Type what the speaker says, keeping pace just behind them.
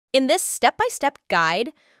In this step-by-step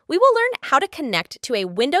guide, we will learn how to connect to a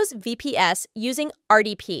Windows VPS using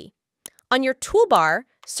RDP. On your toolbar,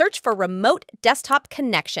 search for Remote Desktop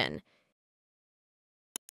Connection.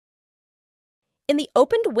 In the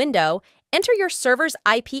opened window, enter your server's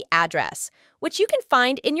IP address, which you can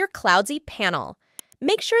find in your Cloudzy panel.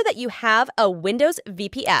 Make sure that you have a Windows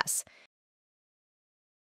VPS.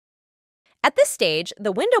 At this stage,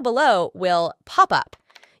 the window below will pop up.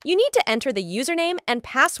 You need to enter the username and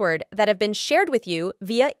password that have been shared with you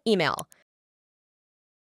via email.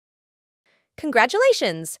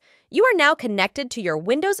 Congratulations! You are now connected to your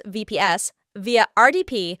Windows VPS via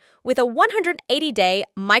RDP with a 180-day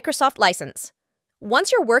Microsoft license.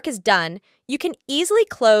 Once your work is done, you can easily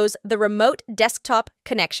close the remote desktop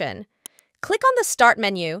connection. Click on the Start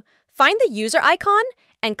menu, find the user icon,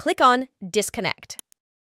 and click on Disconnect.